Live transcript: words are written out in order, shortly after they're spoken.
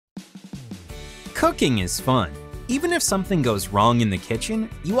Cooking is fun. Even if something goes wrong in the kitchen,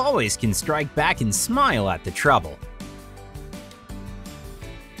 you always can strike back and smile at the trouble.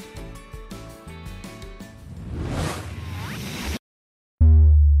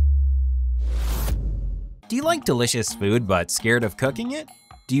 Do you like delicious food but scared of cooking it?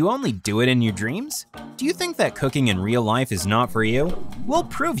 Do you only do it in your dreams? Do you think that cooking in real life is not for you? We'll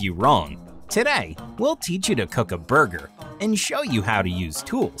prove you wrong. Today, we'll teach you to cook a burger and show you how to use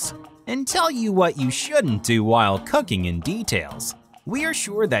tools and tell you what you shouldn't do while cooking in details. We are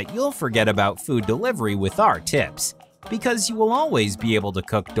sure that you'll forget about food delivery with our tips, because you will always be able to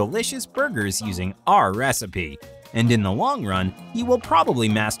cook delicious burgers using our recipe. And in the long run, you will probably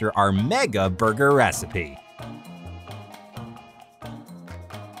master our mega burger recipe.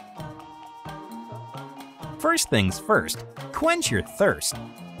 First things first, quench your thirst.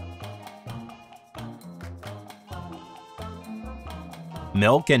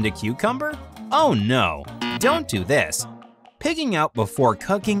 Milk and a cucumber? Oh no, don't do this. Pigging out before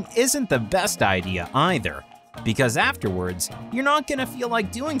cooking isn't the best idea either, because afterwards, you're not gonna feel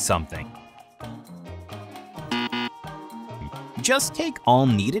like doing something. Just take all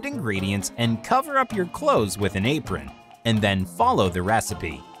needed ingredients and cover up your clothes with an apron, and then follow the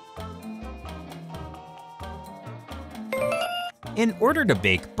recipe. In order to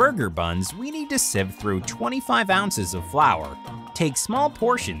bake burger buns, we need to sieve through 25 ounces of flour. Take small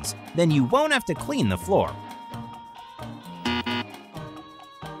portions, then you won't have to clean the floor.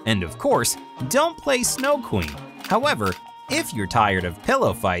 And of course, don't play Snow Queen. However, if you're tired of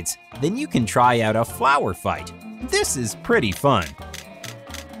pillow fights, then you can try out a flour fight. This is pretty fun.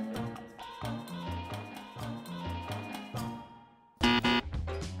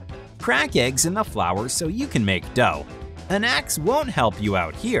 Crack eggs in the flour so you can make dough. An axe won't help you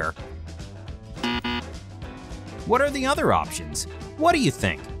out here. What are the other options? What do you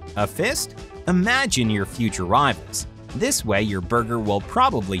think? A fist? Imagine your future rivals. This way your burger will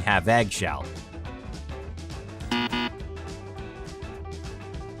probably have eggshell.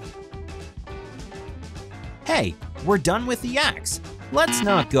 Hey, we're done with the axe. Let's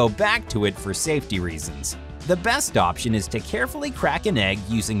not go back to it for safety reasons. The best option is to carefully crack an egg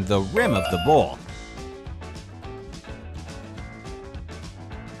using the rim of the bowl.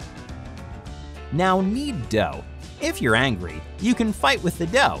 Now knead dough. If you're angry, you can fight with the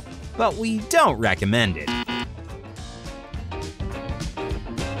dough, but we don't recommend it.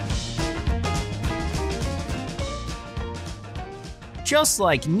 Just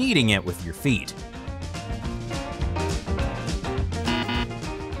like kneading it with your feet.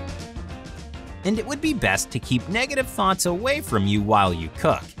 And it would be best to keep negative thoughts away from you while you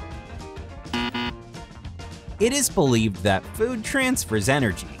cook. It is believed that food transfers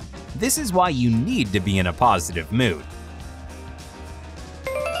energy. This is why you need to be in a positive mood.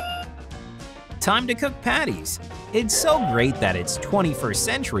 Time to cook patties. It's so great that it's 21st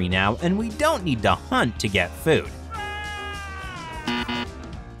century now and we don't need to hunt to get food.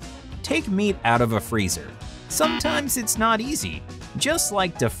 Take meat out of a freezer. Sometimes it's not easy, just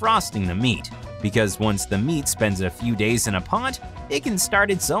like defrosting the meat, because once the meat spends a few days in a pot, it can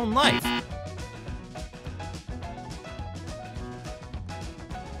start its own life.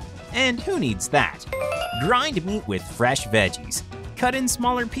 And who needs that? Grind meat with fresh veggies. Cut in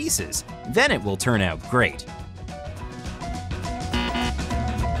smaller pieces, then it will turn out great.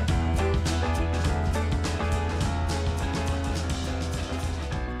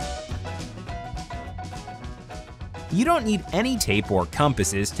 You don't need any tape or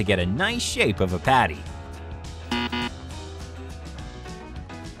compasses to get a nice shape of a patty.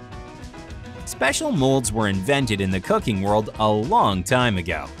 Special molds were invented in the cooking world a long time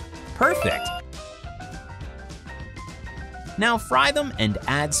ago. Perfect! Now fry them and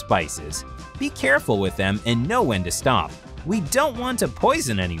add spices. Be careful with them and know when to stop. We don't want to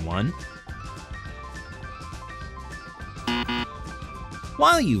poison anyone.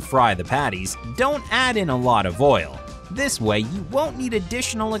 While you fry the patties, don't add in a lot of oil. This way you won't need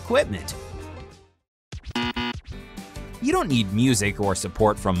additional equipment. You don't need music or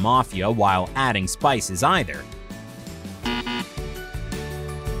support from Mafia while adding spices either.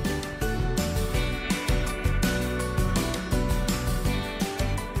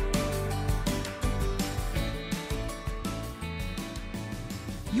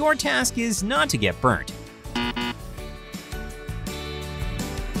 Your task is not to get burnt.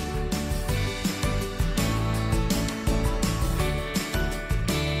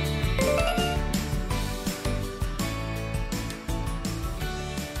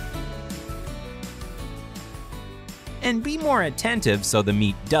 And be more attentive so the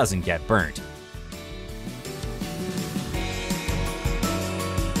meat doesn't get burnt.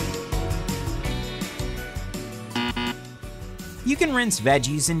 You can rinse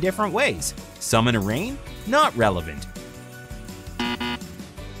veggies in different ways. Some in a rain, not relevant.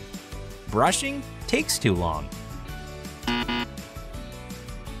 Brushing takes too long.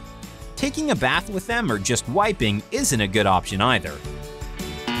 Taking a bath with them or just wiping isn't a good option either.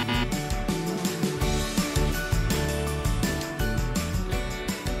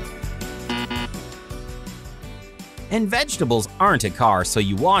 And vegetables aren't a car, so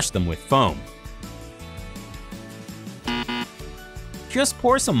you wash them with foam. Just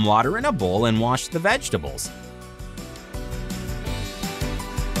pour some water in a bowl and wash the vegetables.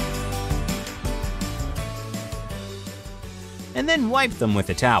 And then wipe them with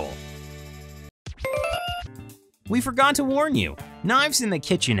a towel. We forgot to warn you, knives in the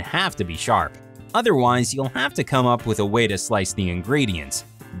kitchen have to be sharp. Otherwise, you'll have to come up with a way to slice the ingredients.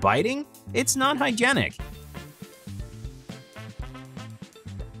 Biting? It's not hygienic.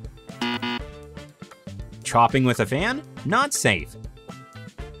 Chopping with a fan? Not safe.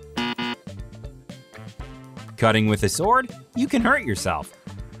 Cutting with a sword? You can hurt yourself.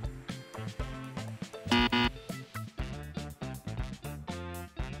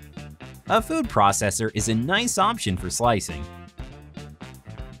 A food processor is a nice option for slicing.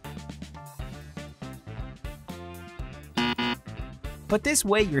 But this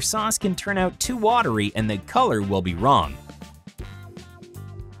way your sauce can turn out too watery and the color will be wrong.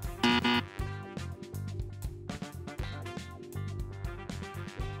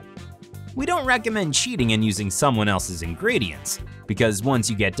 We don't recommend cheating and using someone else's ingredients, because once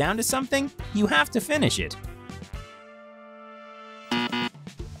you get down to something, you have to finish it.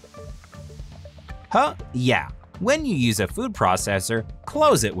 Huh? Yeah. When you use a food processor,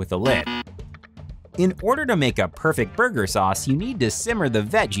 close it with a lid. In order to make a perfect burger sauce, you need to simmer the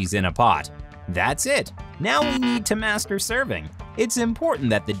veggies in a pot. That's it. Now we need to master serving. It's important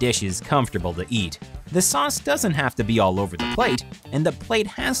that the dish is comfortable to eat. The sauce doesn't have to be all over the plate, and the plate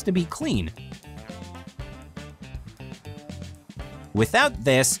has to be clean. Without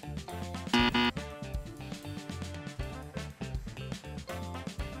this,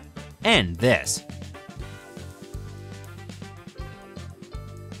 and this.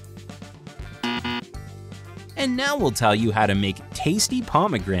 And now we'll tell you how to make tasty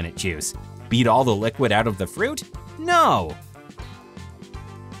pomegranate juice. Beat all the liquid out of the fruit? No!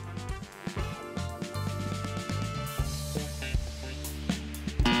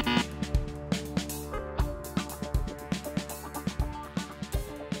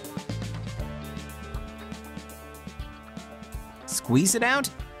 Squeeze it out?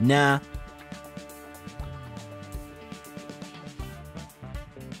 Nah.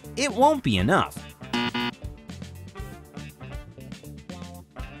 It won't be enough.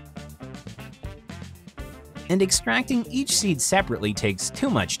 And extracting each seed separately takes too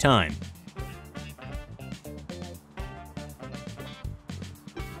much time.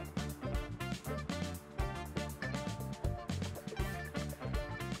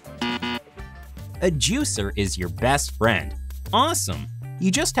 A juicer is your best friend. Awesome! You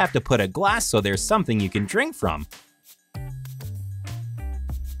just have to put a glass so there's something you can drink from.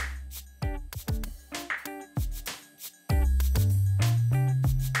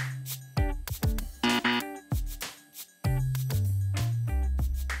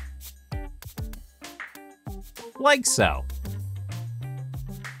 Like so.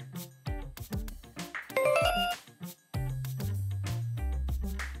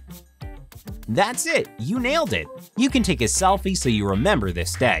 That's it, you nailed it. You can take a selfie so you remember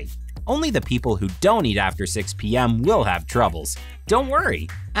this day. Only the people who don't eat after 6 p.m. will have troubles. Don't worry,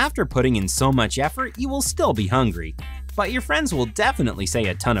 after putting in so much effort, you will still be hungry. But your friends will definitely say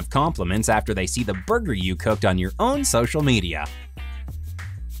a ton of compliments after they see the burger you cooked on your own social media.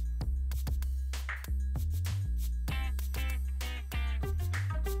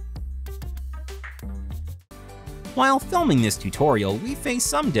 While filming this tutorial, we face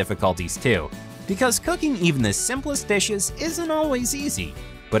some difficulties too, because cooking even the simplest dishes isn't always easy.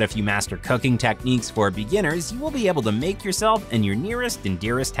 But if you master cooking techniques for beginners, you will be able to make yourself and your nearest and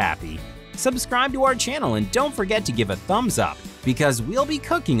dearest happy. Subscribe to our channel and don't forget to give a thumbs up, because we'll be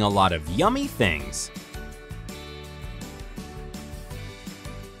cooking a lot of yummy things.